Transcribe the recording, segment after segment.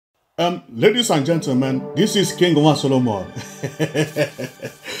Ladies and gentlemen, this is King Solomon.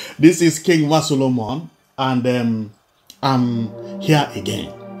 This is King Solomon, and I'm here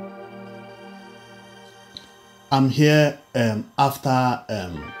again. I'm here after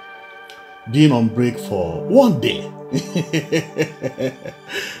being on break for one day.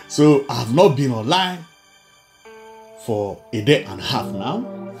 So I've not been online for a day and a half now,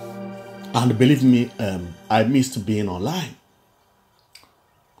 and believe me, I missed being online.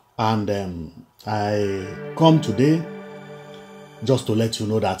 And I come today just to let you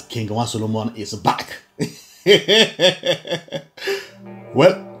know that King Solomon is back.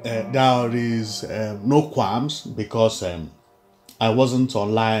 Well, there is no qualms because I wasn't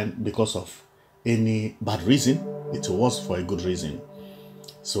online because of any bad reason. It was for a good reason.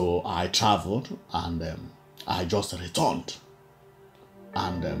 So I traveled and I just returned.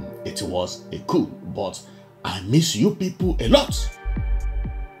 And it was a cool, but I miss you people a lot.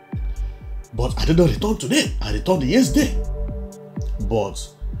 But I didn't return today. I returned yesterday. But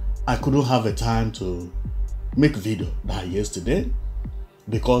I couldn't have a time to make video that yesterday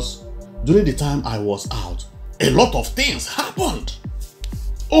because during the time I was out, a lot of things happened.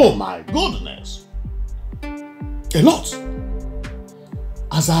 Oh my goodness. A lot.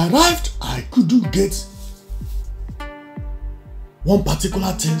 As I arrived, I couldn't get one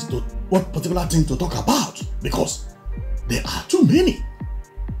particular thing to talk about because there are too many.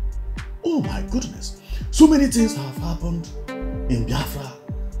 Oh my goodness. So many things have happened in Biafra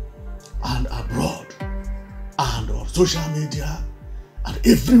and abroad and on social media and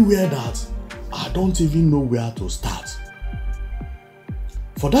everywhere that I don't even know where to start.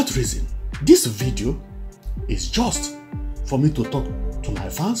 For that reason, this video is just for me to talk to my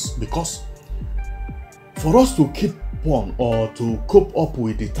fans, because for us to keep on or to cope up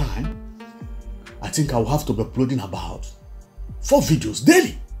with the time, I think I will have to be uploading about 4 videos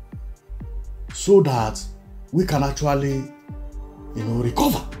daily, so that we can actually,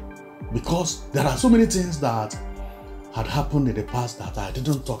 recover. Because there are so many things that had happened in the past that I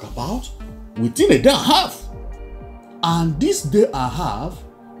didn't talk about within a day and a half. And this day and a half,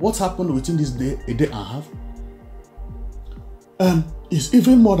 what happened within this day, a day and a half, is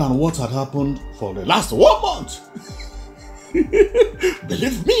even more than what had happened for the last 1 month.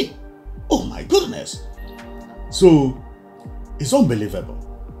 Believe me. Oh my goodness. So, it's unbelievable.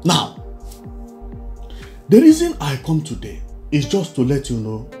 Now, the reason I come today is just to let you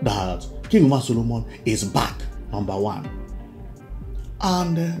know that King Solomon is back, number 1.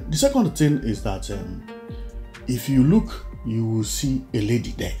 And the second thing is that if you look, you will see a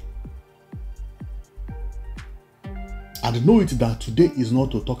lady there. And know it that today is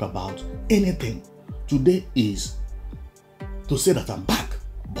not to talk about anything. Today is to say that I'm back.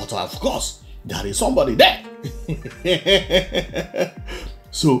 But of course, there is somebody there.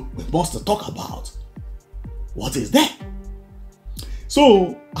 So we must talk about what is there.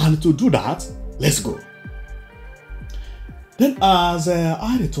 So, and to do that, let's go. Then as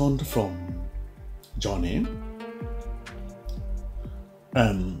I returned from journey,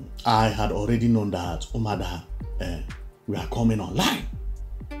 I had already known that Umuada we are coming online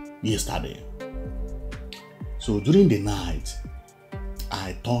yesterday. So during the night,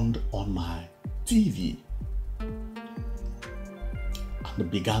 I turned on my TV and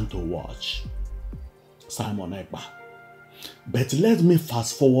began to watch Simon Ekpa'S. But let me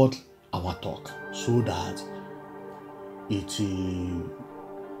fast forward our talk so that it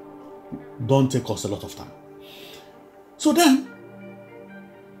don't take us a lot of time. So then,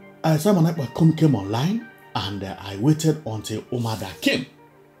 Simon Ekpa'S came online, and I waited until Umuada came.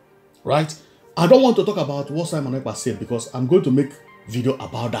 Right? I don't want to talk about what Simon Ekpa'S said because I'm going to make video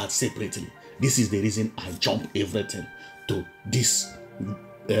about that separately. This is the reason I jump everything to this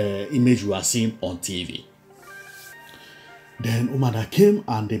image you are seeing on TV. Then Umuada came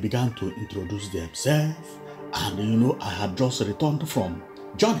and they began to introduce themselves. And I had just returned from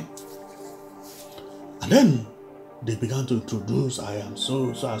journey. And then they began to introduce, I am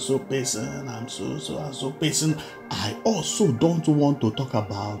so person, I'm so person. I also don't want to talk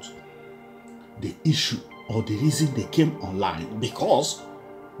about the issue or the reason they came online, because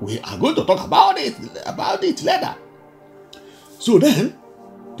we are going to talk about it later. So then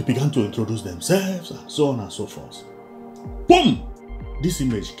they began to introduce themselves and so on and so forth. Boom! This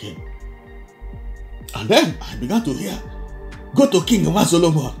image came. And then I began to hear, go to King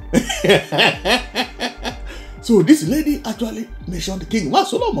Solomon. So this lady actually mentioned King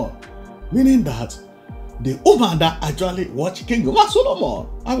Solomon, meaning that the Umuada actually watched King Solomon.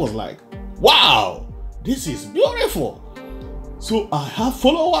 I was like, wow, this is beautiful. So I have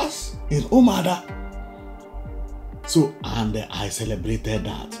followers in Umuada. So, and I celebrated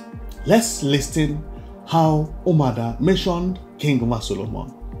that. let's listen how Umuada mentioned King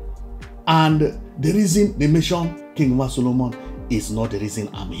Solomon. And the reason they mentioned King Solomon is not the reason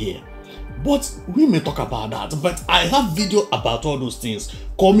I'm here. But we may talk about that. But I have video about all those things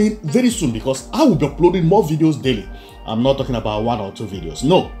coming very soon because I will be uploading more videos daily. I'm not talking about 1 or 2 videos.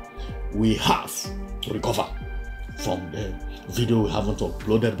 No, we have to recover from the video we haven't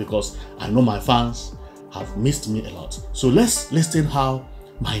uploaded because I know my fans have missed me a lot. So let's listen how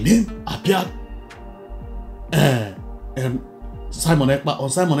my name appeared on Simon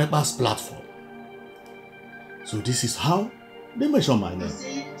Ekpa'S platform. So this is how they mention my name.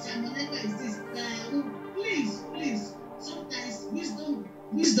 Simon Ekpa is this. Please, sometimes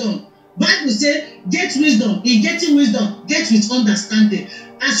wisdom. Bible say, get wisdom. In getting wisdom, get with understanding.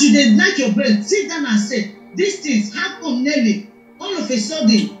 As you dey like your brain, sit down and say, these things happen Nelly. All of a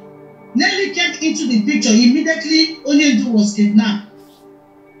sudden, Nelly came into the picture. Immediately, Onyendu was kidnapped.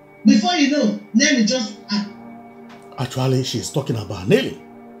 Before you know, Nelly just... Actually, she's talking about Nelly.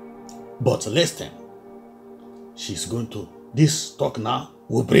 But listen, she's going to... This talk now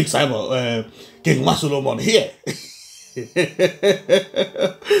will bring King Solomon here.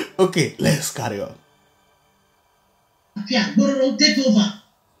 Okay, let's carry on. Yeah, take over.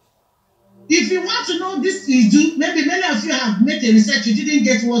 If you want to know this is do, maybe many of you have made a research, you didn't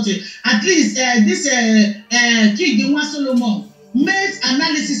get what it. At least this King Solomon made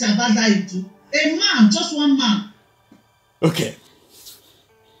analysis about that issue. A man, just one man. Okay.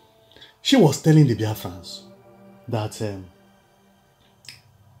 She was telling the Biafrans that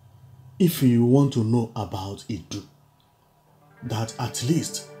if you want to know about Idu, that at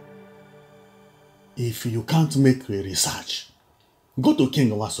least if you can't make a research, go to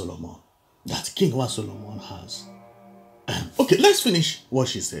King Solomon. That King Solomon has. Okay, let's finish what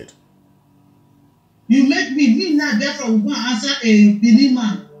she said. You make me now Biafra will go and answer a Benin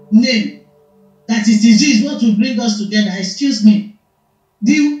man name. That is what will bring us together. Excuse me.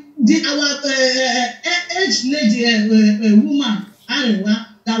 Our aged lady, woman, Arewa,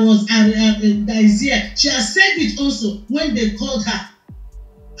 that is here. She has said it also when they called her.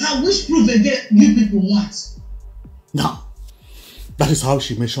 Which proof again you people want? Now, that is how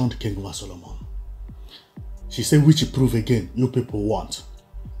she mentioned King Solomon. She said, which proof again you people want?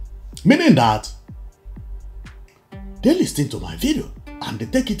 Meaning that they listen to my video and they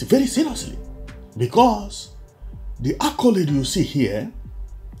take it very seriously. Because the accolade you see here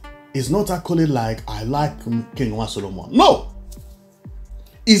is not accolade like I like King Solomon. No!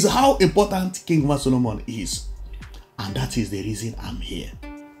 It's how important King Solomon is. And that is the reason I'm here.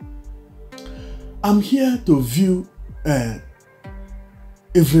 I'm here to view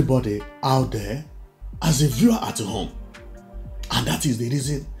everybody out there as a viewer at home. And that is the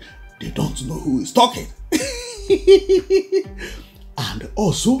reason they don't know who is talking. And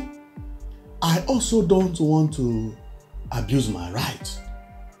also, I also don't want to abuse my rights.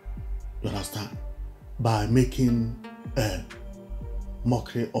 You understand? By making a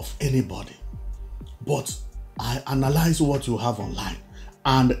mockery of anybody. But I analyze what you have online.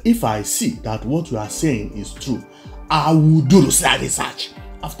 And if I see that what you are saying is true, I will do research.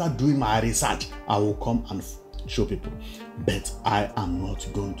 After doing my research, I will come and show people. But I am not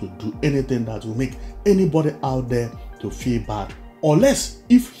going to do anything that will make anybody out there to feel bad. Unless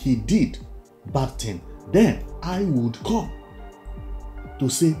if he did bad thing, then I would come to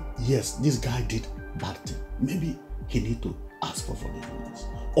say, yes, this guy did bad thing. Maybe he need to ask for forgiveness.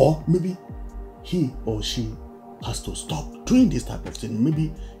 Or maybe he or she has to stop doing this type of thing.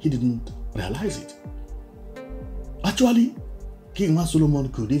 Maybe he didn't realize it. Actually, King Solomon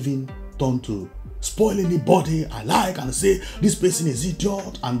could even turn to spoil anybody I like and say this person is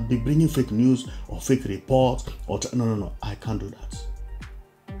idiot and be bringing fake news or fake reports. Or no, I can't do that.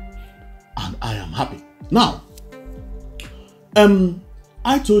 And I am happy. Now,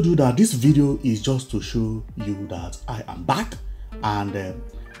 I told you that this video is just to show you that I am back, and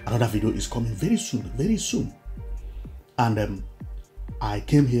another video is coming very soon. And I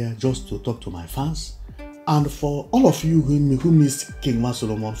came here just to talk to my fans. And for all of you who missed King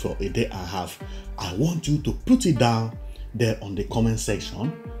Solomon for a day and a half, I want you to put it down there on the comment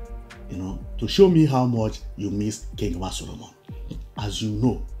section, to show me how much you missed King Solomon. As you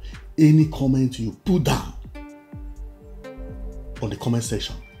know, any comment you put down on the comment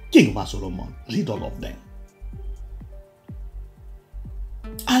section, King Solomon, read all of them.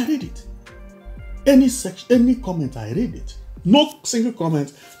 I read it. Any comment, I read it. No single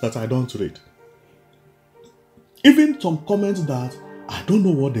comment that I don't read. Even some comments that I don't know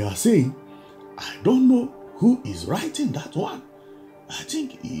what they are saying. I don't know who is writing that one. I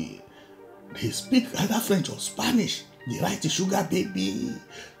think they speak either French or Spanish. They write sugar baby.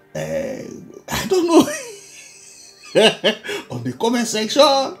 I don't know. On the comment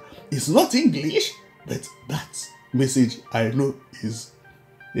section, it's not English, but that message I know is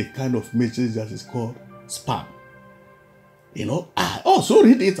a kind of message that is called spam. You know, I also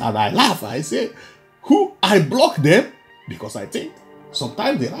read it and I laugh. I say, who I block them because I think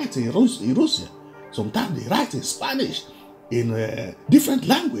sometimes they write in Russian, sometimes they write in Spanish, in different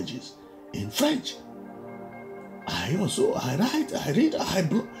languages, in French. I write, I read, I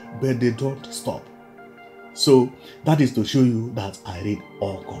block, but they don't stop. So that is to show you that I read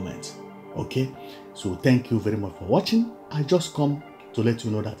all comments. Okay, so thank you very much for watching. I just come to let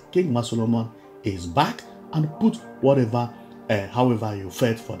you know that King Solomon is back and put whatever, however you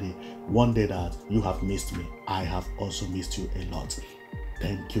felt for the one day that you have missed me. I have also missed you a lot.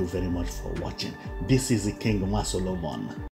 Thank you very much for watching. This is the King Solomon.